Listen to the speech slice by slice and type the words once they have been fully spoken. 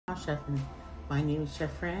Chef, and my name is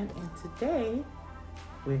Chef Fran, and today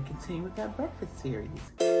we're continuing with our breakfast series.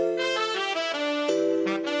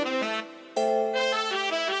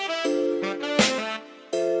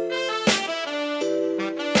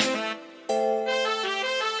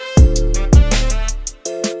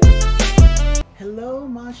 Hello,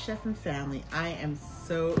 my chef and family. I am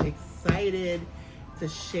so excited to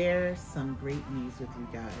share some great news with you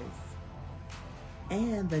guys.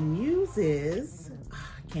 And the news is,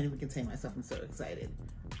 I can't even contain myself, I'm so excited.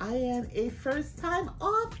 I am a first-time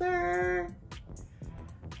author.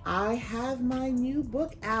 I have my new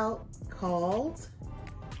book out called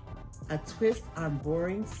A Twist on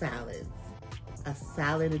Boring Salads, a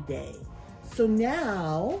salad a day. So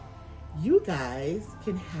now you guys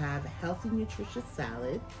can have healthy, nutritious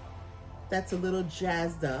salad that's a little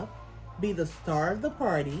jazzed up, be the star of the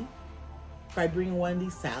party by bringing one of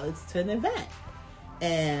these salads to an event.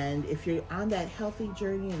 And if you're on that healthy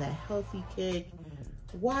journey and that healthy kick,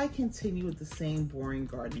 why continue with the same boring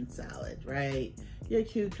garden salad, right? Your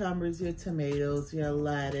cucumbers, your tomatoes, your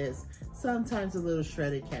lettuce, sometimes a little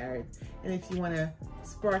shredded carrot. And if you want to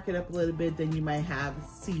spark it up a little bit, then you might have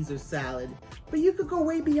Caesar salad. But you could go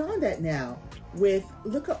way beyond that now with,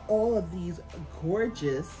 look at all of these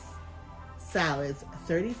gorgeous salads,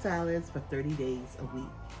 30 salads for 30 days a week,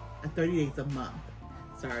 30 days a month.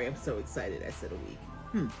 Sorry, I'm so excited I said a week.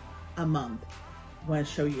 A month. I want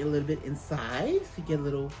to show you a little bit inside. So you get a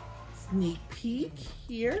little sneak peek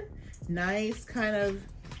here. Nice kind of,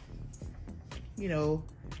 you know,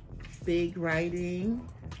 big writing.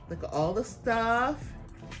 Look at all the stuff.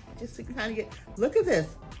 Just to kind of get, look at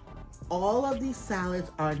this. All of these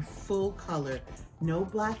salads are in full color. No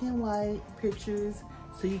black and white pictures.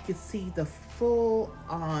 So you can see the full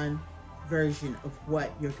on version of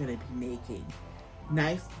what you're going to be making.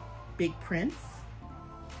 Nice big prints.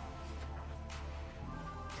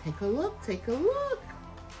 Take a look, take a look.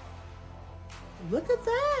 Look at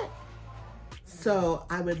that. So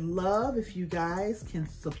I would love if you guys can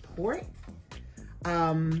support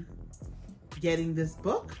getting this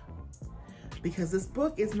book, because this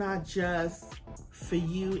book is not just for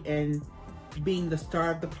you and being the star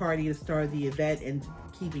of the party, the star of the event, and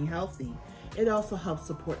keeping healthy. It also helps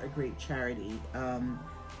support a great charity,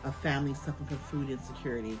 a family suffering from food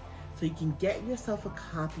insecurity. So you can get yourself a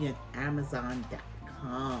copy at Amazon.com.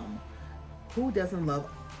 Who doesn't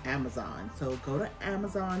love Amazon? So go to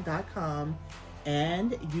Amazon.com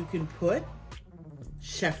and you can put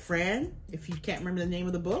Chef Fran, if you can't remember the name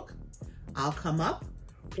of the book, I'll come up,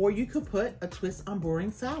 or you could put A Twist on Boring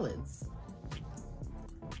Salads.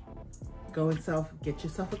 Go and get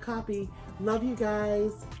yourself a copy. Love you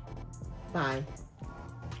guys. Bye.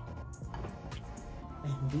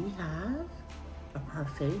 And we have a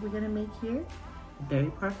parfait we're gonna make here.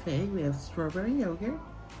 Berry parfait. We have strawberry yogurt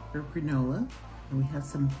or granola, and we have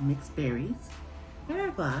some mixed berries in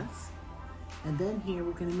our glass. And then here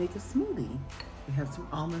we're gonna make a smoothie. We have some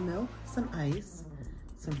almond milk, some ice,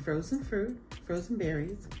 some frozen fruit, frozen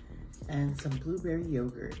berries, and some blueberry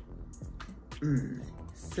yogurt.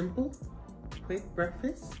 Simple, quick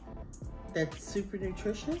breakfast that's super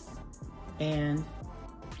nutritious and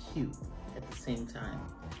cute at the same time.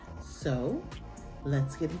 So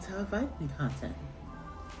let's get into our vitamin content.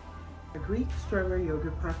 A Greek strawberry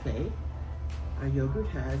yogurt parfait. Our yogurt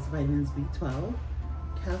has vitamins B12,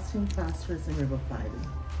 calcium, phosphorus, and riboflavin.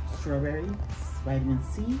 Strawberry, vitamin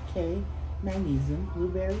C, K, magnesium.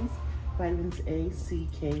 Blueberries, vitamins A, C,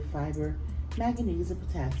 K, fiber, manganese, and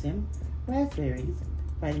potassium. Raspberries,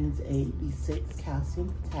 vitamins A, B6,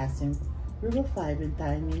 calcium, potassium, riboflavin,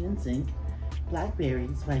 thiamine, and zinc.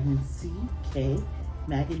 Blackberries, vitamins C, K,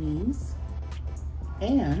 manganese,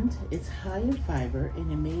 and it's high in fiber,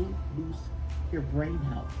 and it may boost your brain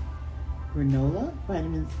health. Granola,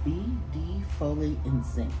 vitamins B, D, folate, and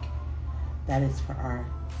zinc. That is for our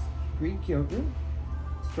Greek yogurt,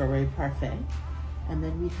 strawberry parfait. And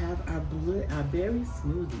then we have our berry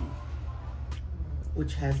smoothie,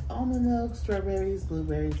 which has almond milk, strawberries,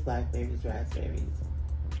 blueberries, blackberries, raspberries,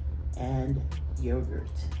 and yogurt,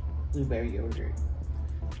 blueberry yogurt.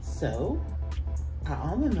 So our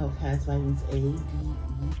almond milk has vitamins A, D,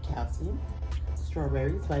 E, calcium.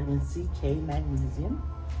 Strawberries, vitamin C, K, magnesium.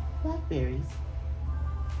 Blackberries,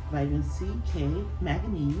 vitamin C, K,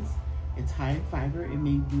 manganese. It's high in fiber, and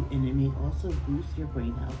it may also boost your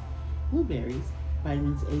brain health. Blueberries,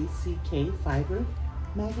 vitamins A, C, K, fiber,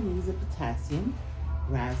 manganese, and potassium.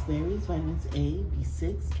 Raspberries, vitamins A,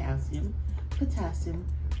 B6, calcium, potassium,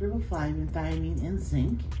 riboflavin, thiamine, and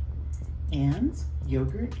zinc. And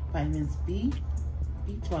yogurt, vitamins B,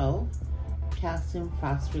 B12, calcium,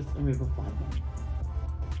 phosphorus, and riboflavin.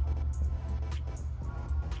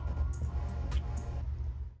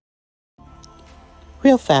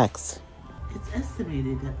 Real facts. It's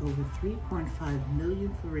estimated that over 3.5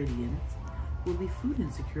 million Floridians will be food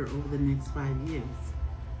insecure over the next 5 years.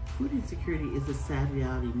 Food insecurity is a sad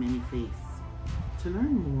reality many face. To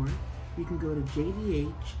learn more, you can go to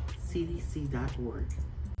jdhcdc.org.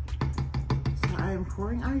 So I am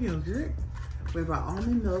pouring our yogurt with our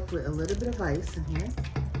almond milk with a little bit of ice in here.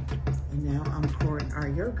 And now I'm pouring our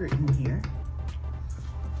yogurt in here.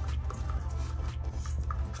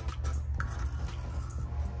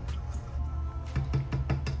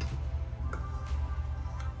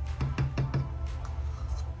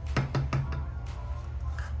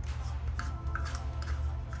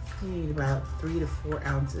 You need about 3 to 4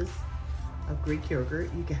 ounces of Greek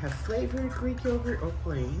yogurt. You can have flavored Greek yogurt or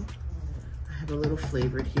plain. I have a little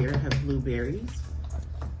flavored here. I have blueberries.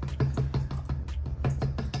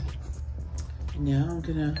 And now I'm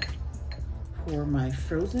gonna pour my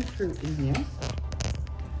frozen fruit in here.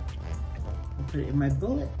 I'll put it in my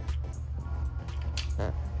bullet.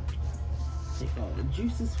 Take all the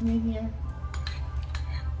juices from in here.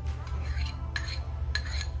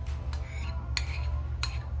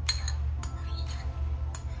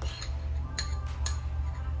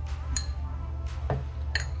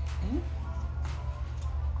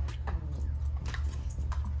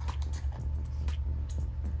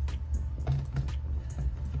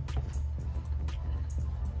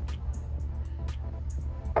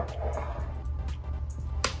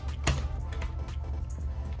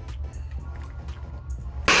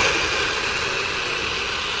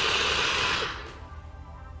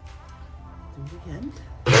 Do it again.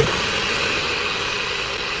 One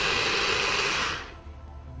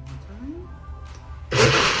more time.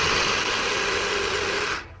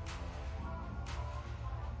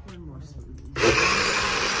 One more smoothie.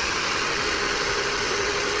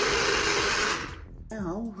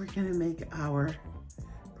 Now we're gonna make our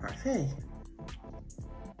parfait.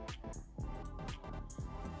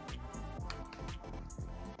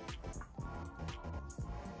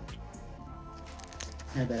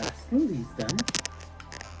 Now that our smoothie's done,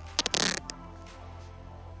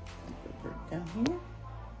 put it down here.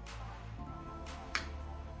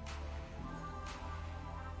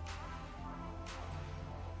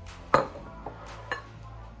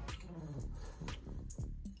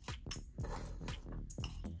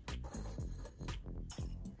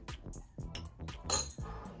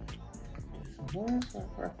 Do some more of our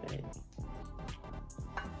parfait.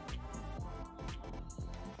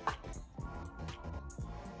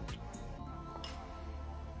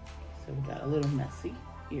 So we got a little messy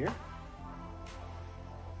here.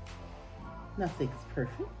 Nothing's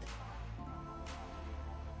perfect.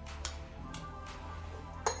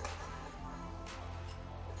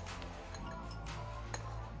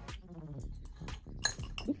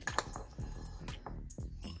 Oops.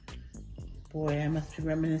 Boy, I must be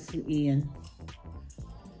reminiscing Ian.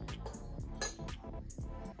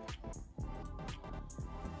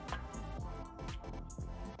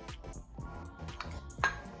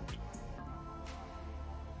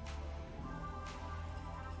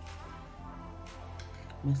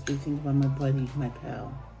 Must be thinking about my buddy, my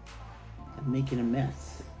pal. I'm making a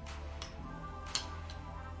mess.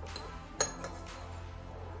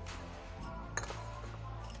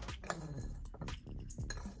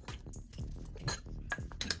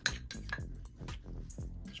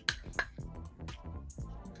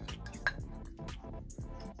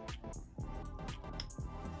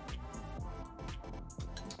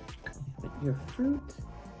 Put your fruit.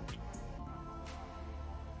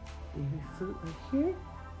 Baby fruit right here.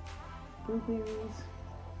 Blueberries.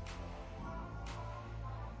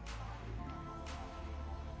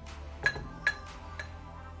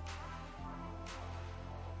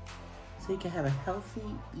 So you can have a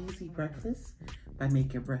healthy, easy breakfast by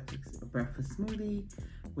making a breakfast smoothie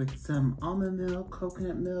with some almond milk,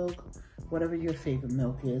 coconut milk, whatever your favorite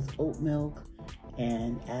milk is, oat milk,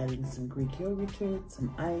 and adding some Greek yogurt to it,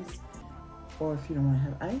 some ice. Or if you don't want to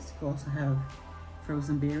have ice, you can also have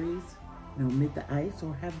frozen berries. You know, omit the ice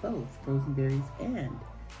or have both, frozen berries and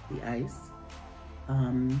the ice.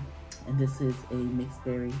 And this is a mixed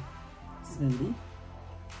berry smoothie.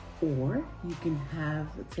 Or you can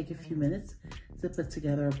take a few minutes to put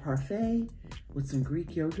together a parfait with some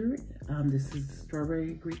Greek yogurt. This is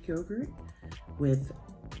strawberry Greek yogurt with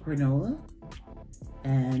granola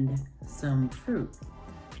and some fruit.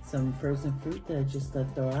 Some frozen fruit that I just let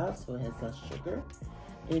thaw out so it has less sugar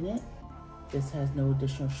in it. This has no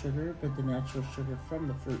additional sugar, but the natural sugar from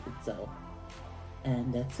the fruit itself.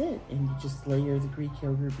 And that's it. And you just layer the Greek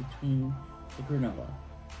yogurt between the granola.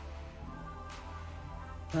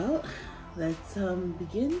 Well, let's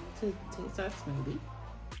begin to taste our smoothie.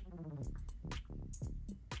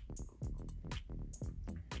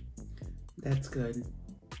 That's good.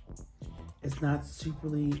 It's not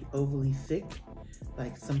superly overly thick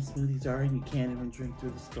like some smoothies are, and you can't even drink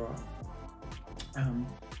through the straw.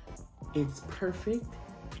 It's perfect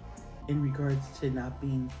in regards to not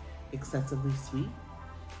being excessively sweet,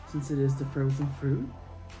 since it is the frozen fruit.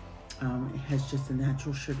 It has just the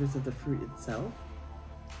natural sugars of the fruit itself.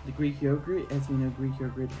 The Greek yogurt, as we know, Greek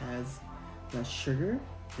yogurt has less sugar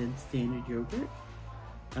than standard yogurt.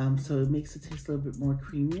 So it makes it taste a little bit more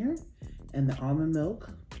creamier. And the almond milk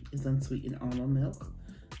is unsweetened almond milk.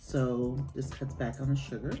 So this cuts back on the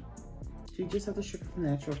sugar. So you just have the sugar from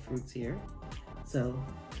natural fruits here. So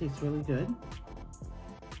it tastes really good.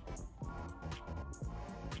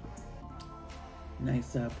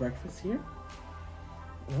 Nice breakfast here.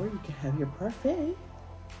 Or you can have your parfait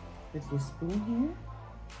with your spoon here.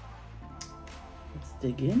 Let's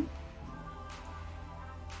dig in.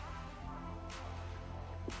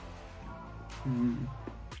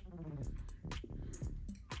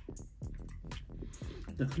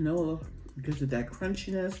 The canola gives it that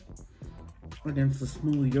crunchiness against the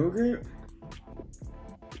smooth yogurt.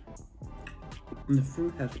 And the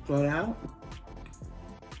fruit has thawed out,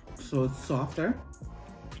 so it's softer.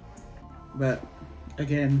 But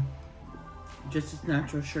again, just its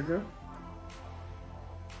natural sugar,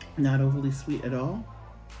 not overly sweet at all.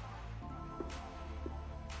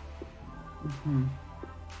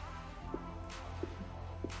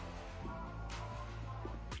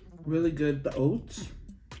 Really good. The oats,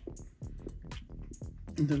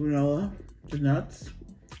 the granola, the nuts,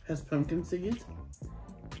 has pumpkin seeds.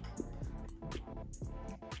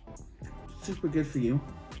 Super good for you.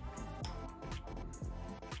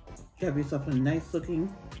 You have yourself a nice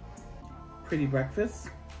looking, pretty breakfast.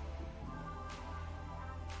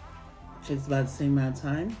 Takes about the same amount of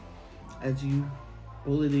time as you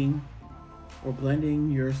bulleting or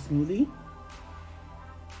blending your smoothie.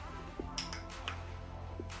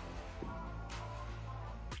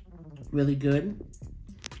 Really good.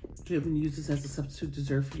 You can use this as a substitute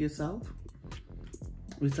dessert for yourself,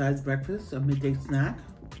 besides breakfast, a midday snack,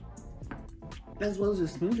 as well as a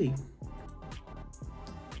smoothie.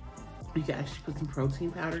 You can actually put some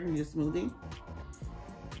protein powder in your smoothie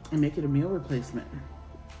and make it a meal replacement.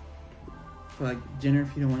 For like dinner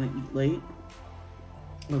if you don't want to eat late,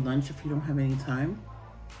 or lunch if you don't have any time.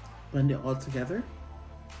 Blend it all together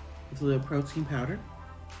with a little protein powder.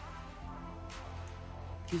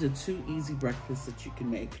 These are 2 easy breakfasts that you can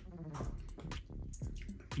make.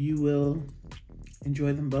 You will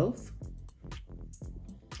enjoy them both,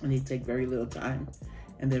 and they take very little time,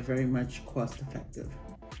 and they're very much cost effective.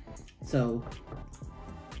 So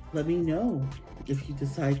let me know if you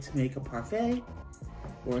decide to make a parfait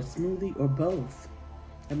or a smoothie or both.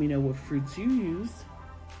 Let me know what fruits you used,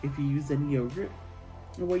 if you used any yogurt,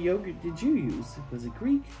 and what yogurt did you use? Was it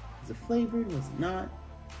Greek? Was it flavored? Was it not?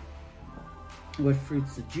 What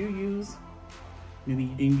fruits did you use? Maybe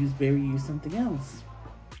you didn't use berry, you used something else.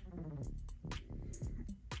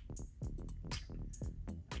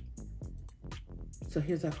 So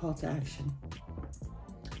here's our call to action.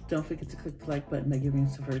 Don't forget to click the like button by giving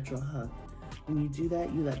us a virtual hug. When you do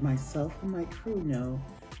that, you let myself and my crew know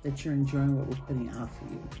that you're enjoying what we're putting out for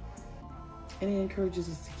you. And it encourages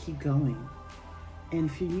us to keep going. And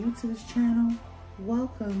if you're new to this channel,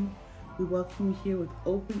 welcome. We welcome you here with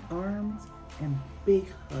open arms and big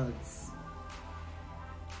hugs.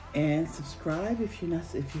 And subscribe if you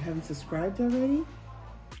haven't subscribed already.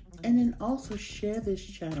 And then also share this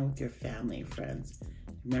channel with your family and friends.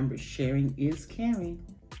 Remember, sharing is caring.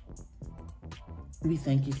 We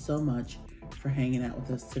thank you so much for hanging out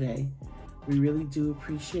with us today. We really do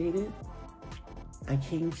appreciate it. I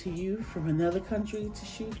came to you from another country to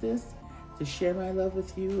shoot this, to share my love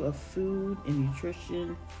with you of food and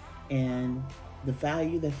nutrition and the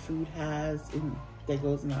value that food has that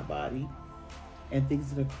goes in our body, and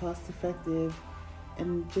things that are cost effective,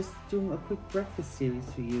 and just doing a quick breakfast series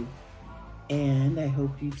for you. And I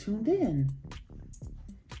hope you tuned in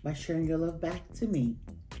by sharing your love back to me.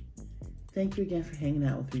 Thank you again for hanging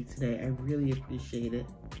out with me today. I really appreciate it.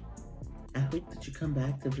 I hope that you come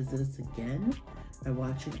back to visit us again by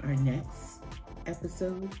watching our next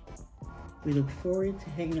episode. We look forward to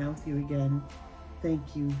hanging out with you again.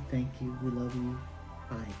 Thank you, we love you,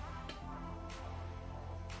 bye.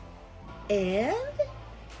 And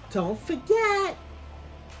don't forget,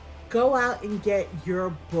 go out and get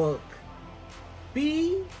your book.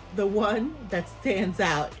 Be the one that stands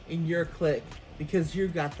out in your clique, because you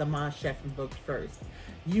got the Mom Chefing book first.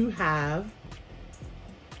 You have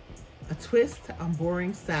a twist on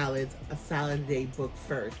boring salads, a salad a day book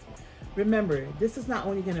first. Remember, this is not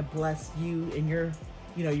only going to bless you and your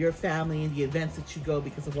you know, your family and the events that you go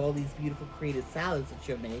because of all these beautiful creative salads that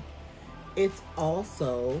you make. It's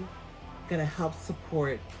also gonna help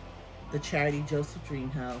support the charity Joseph Dream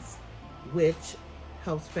House, which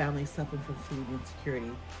helps families suffering from food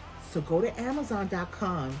insecurity. So go to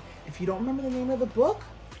Amazon.com. If you don't remember the name of the book,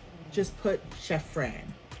 just put Chef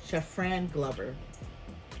Fran Glover,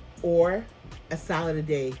 or A Salad a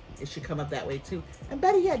Day. It should come up that way too. And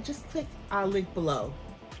better yet, just click our link below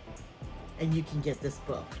and you can get this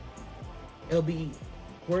book. It'll be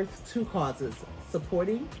worth two causes: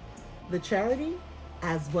 supporting the charity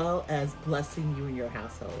as well as blessing you and your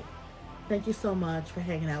household. Thank you so much for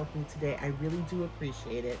hanging out with me today. I really do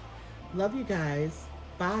appreciate it. Love you guys.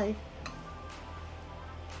 Bye.